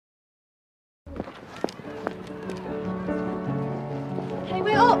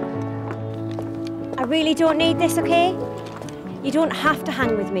really don't need this, okay? You don't have to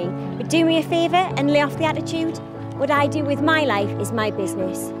hang with me, but do me a favour and lay off the attitude. What I do with my life is my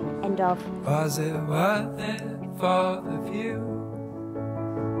business. End of. Was it worth it for the view?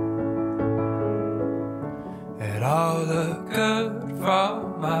 It all looked good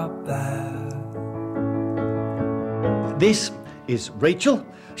from up there. This is Rachel.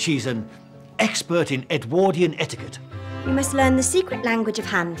 She's an expert in Edwardian etiquette. You must learn the secret language of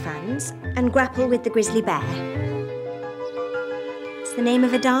hand fans and grapple with the grizzly bear. It's the name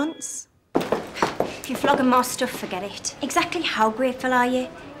of a dance. If you're flogging more stuff, forget it. Exactly how grateful are you?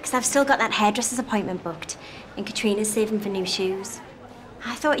 Because I've still got that hairdresser's appointment booked, and Katrina's saving for new shoes.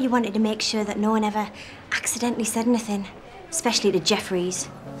 I thought you wanted to make sure that no one ever accidentally said anything, especially to Jeffries.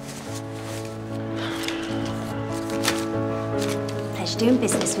 Pleasure doing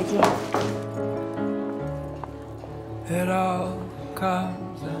business with you. It all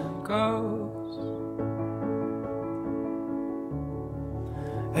comes and goes.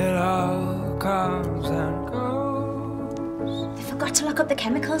 It all comes and goes. They forgot to lock up the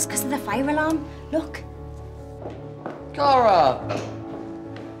chemicals because of the fire alarm. Look. Cora!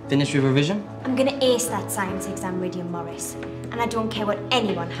 Finished your revision? I'm gonna ace that science exam, Ridian Morris, and I don't care what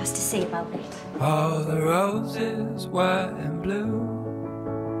anyone has to say about it. All the roses were in bloom,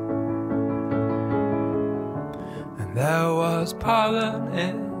 and there was pollen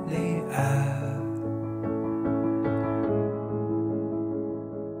in the air.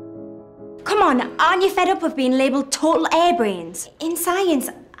 Come on, aren't you fed up of being labelled total airbrains? In science,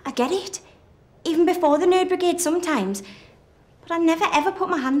 I get it. Even before the nerd brigade sometimes. But I never ever put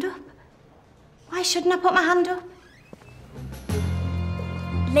my hand up. Why shouldn't I put my hand up?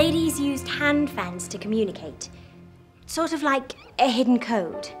 Ladies used hand fans to communicate. Sort of like a hidden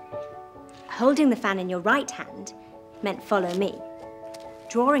code. Holding the fan in your right hand meant follow me.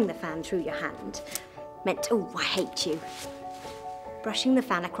 Drawing the fan through your hand meant, oh, I hate you. Brushing the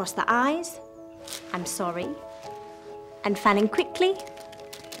fan across the eyes, I'm sorry. And fanning quickly,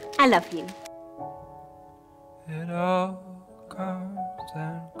 I love you. It all comes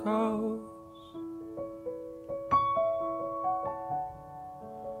and goes.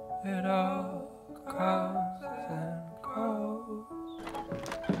 It all comes and goes.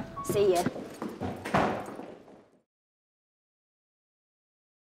 See ya.